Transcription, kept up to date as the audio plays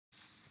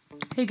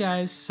Hey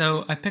guys,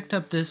 so I picked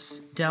up this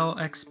Dell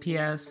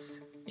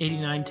XPS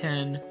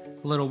 8910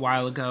 a little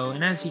while ago,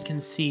 and as you can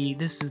see,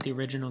 this is the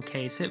original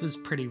case. It was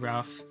pretty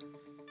rough.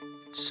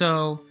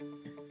 So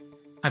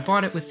I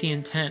bought it with the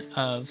intent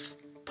of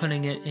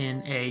putting it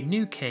in a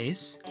new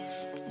case.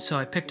 So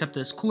I picked up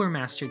this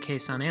CoolerMaster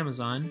case on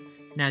Amazon,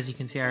 and as you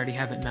can see, I already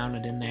have it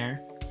mounted in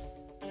there.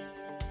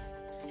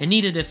 It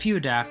needed a few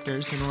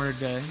adapters in order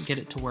to get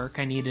it to work.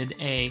 I needed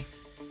a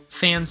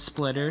fan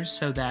splitter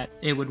so that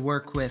it would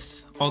work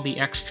with all the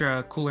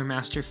extra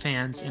CoolerMaster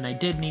fans, and I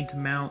did need to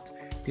mount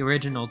the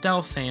original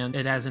Dell fan.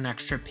 It has an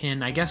extra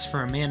pin, I guess,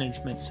 for a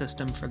management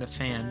system for the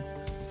fan.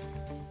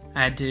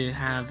 I had to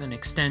have an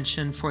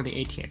extension for the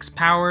ATX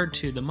power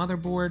to the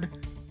motherboard.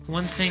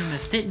 One thing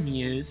this didn't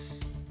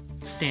use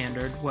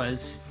standard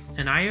was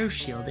an I/O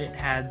shield. It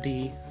had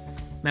the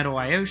metal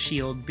I/O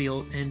shield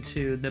built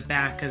into the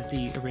back of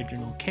the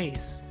original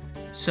case.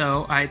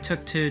 So I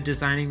took to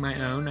designing my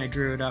own. I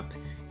drew it up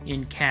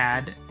in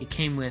CAD. It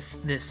came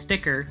with this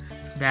sticker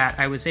that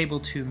I was able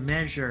to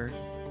measure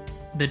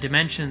the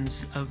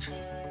dimensions of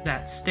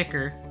that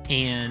sticker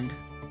and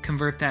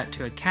convert that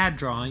to a CAD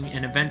drawing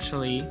and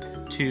eventually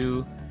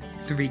to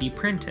 3D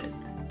print it.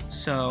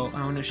 So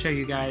I want to show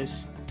you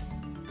guys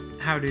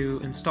how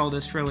to install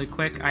this really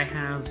quick. I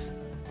have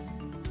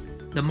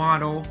the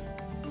model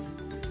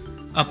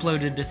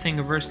uploaded to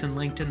Thingiverse and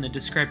linked in the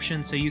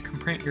description so you can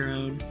print your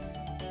own.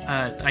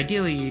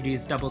 Ideally you'd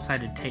use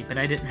double-sided tape, but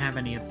I didn't have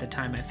any at the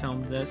time I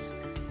filmed this,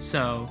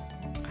 so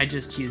I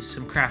just used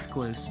some craft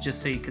glue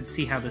just so you could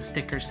see how the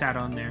sticker sat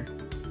on there.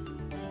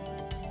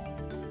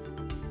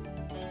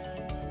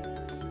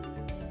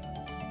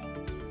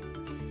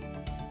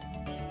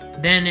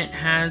 Then it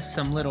has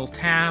some little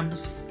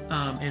tabs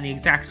in the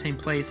exact same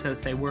place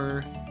as they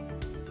were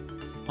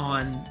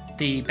on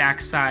the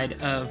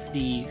backside of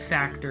the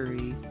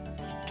factory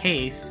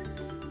case,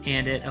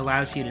 and it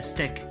allows you to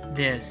stick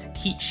this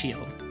heat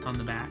shield on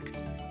the back,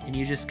 and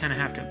you just kind of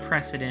have to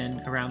press it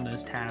in around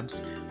those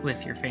tabs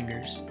with your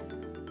fingers.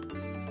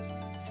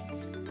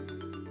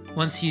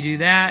 Once you do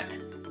that,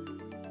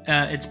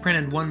 it's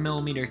printed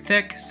 1mm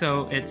thick,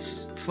 so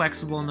it's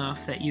flexible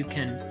enough that you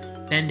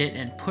can bend it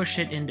and push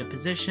it into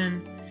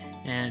position,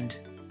 and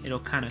it'll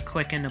kind of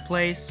click into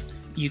place.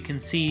 You can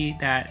see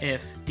that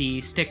if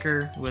the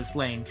sticker was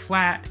laying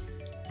flat,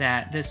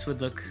 that this would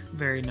look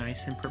very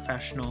nice and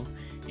professional,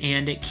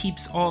 and it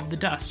keeps all of the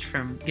dust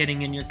from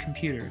getting in your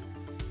computer.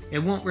 It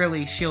won't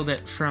really shield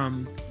it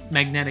from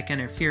magnetic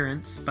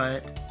interference,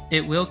 but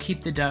it will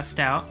keep the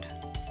dust out,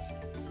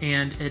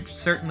 and it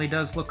certainly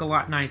does look a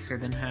lot nicer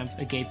than have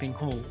a gaping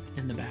hole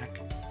in the back.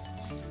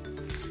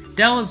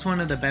 Dell is one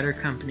of the better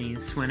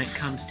companies when it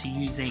comes to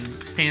using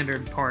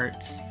standard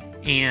parts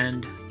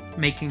and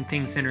making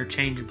things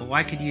interchangeable.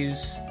 I could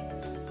use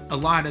a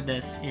lot of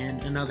this in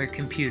another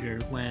computer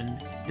when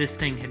this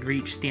thing had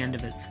reached the end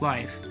of its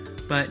life,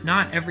 but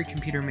not every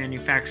computer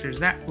manufacturer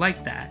is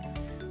like that.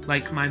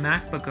 Like my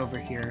MacBook over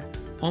here,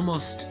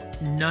 almost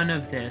none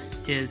of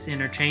this is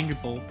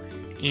interchangeable,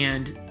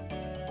 and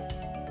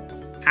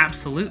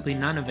absolutely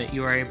none of it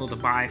you are able to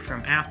buy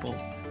from Apple.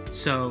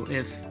 So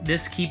if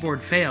this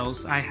keyboard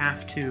fails, I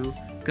have to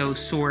go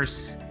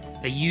source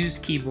a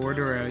used keyboard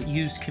or a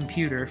used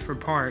computer for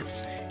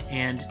parts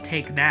and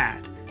take that.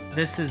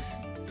 This is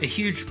a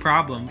huge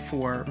problem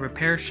for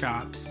repair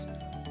shops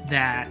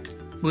that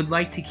would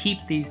like to keep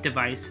these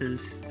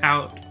devices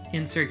out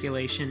in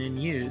circulation and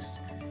use,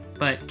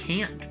 but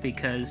can't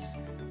because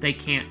they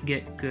can't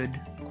get good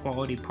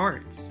quality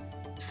parts.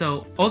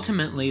 So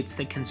ultimately it's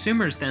the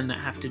consumers then that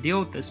have to deal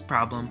with this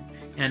problem,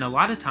 and a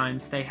lot of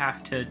times they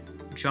have to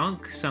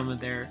junk some of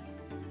their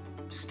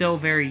still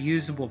very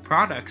usable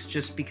products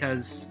just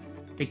because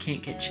they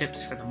can't get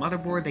chips for the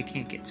motherboard, they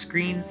can't get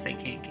screens, they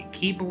can't get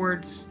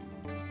keyboards.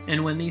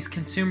 And when these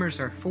consumers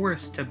are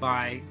forced to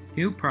buy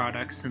new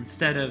products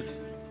instead of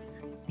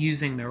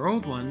using their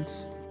old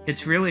ones,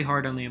 it's really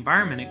hard on the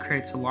environment. It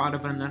creates a lot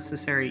of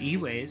unnecessary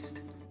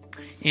e-waste,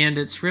 and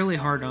it's really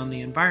hard on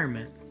the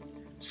environment.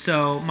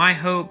 So my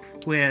hope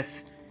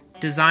with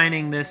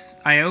designing this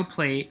I/O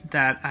plate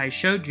that I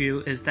showed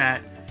you is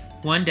that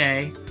one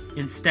day,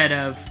 instead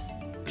of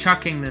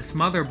chucking this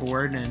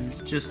motherboard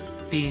and just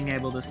being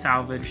able to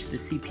salvage the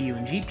CPU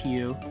and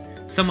GPU,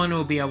 someone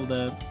will be able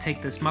to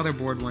take this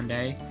motherboard one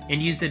day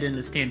and use it in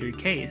a standard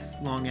case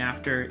long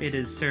after it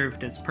has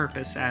served its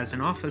purpose as an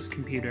office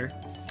computer.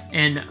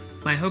 And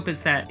my hope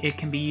is that it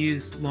can be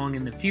used long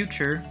in the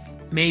future,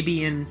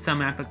 maybe in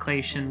some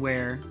application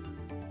where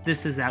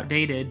this is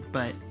outdated,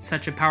 but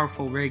such a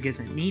powerful rig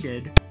isn't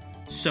needed,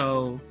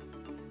 so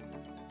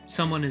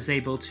someone is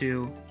able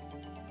to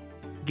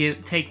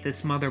take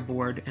this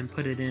motherboard and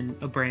put it in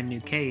a brand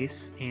new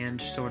case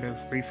and sort of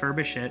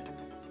refurbish it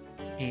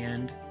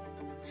and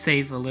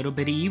save a little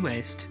bit of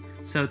e-waste.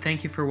 So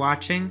thank you for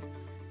watching.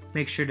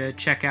 Make sure to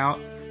check out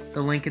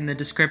the link in the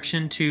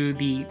description to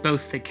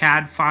both the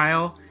CAD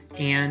file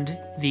and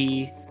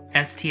the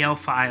STL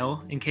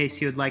file in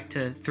case you would like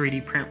to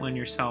 3D print one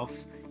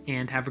yourself.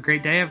 And have a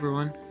great day,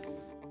 everyone.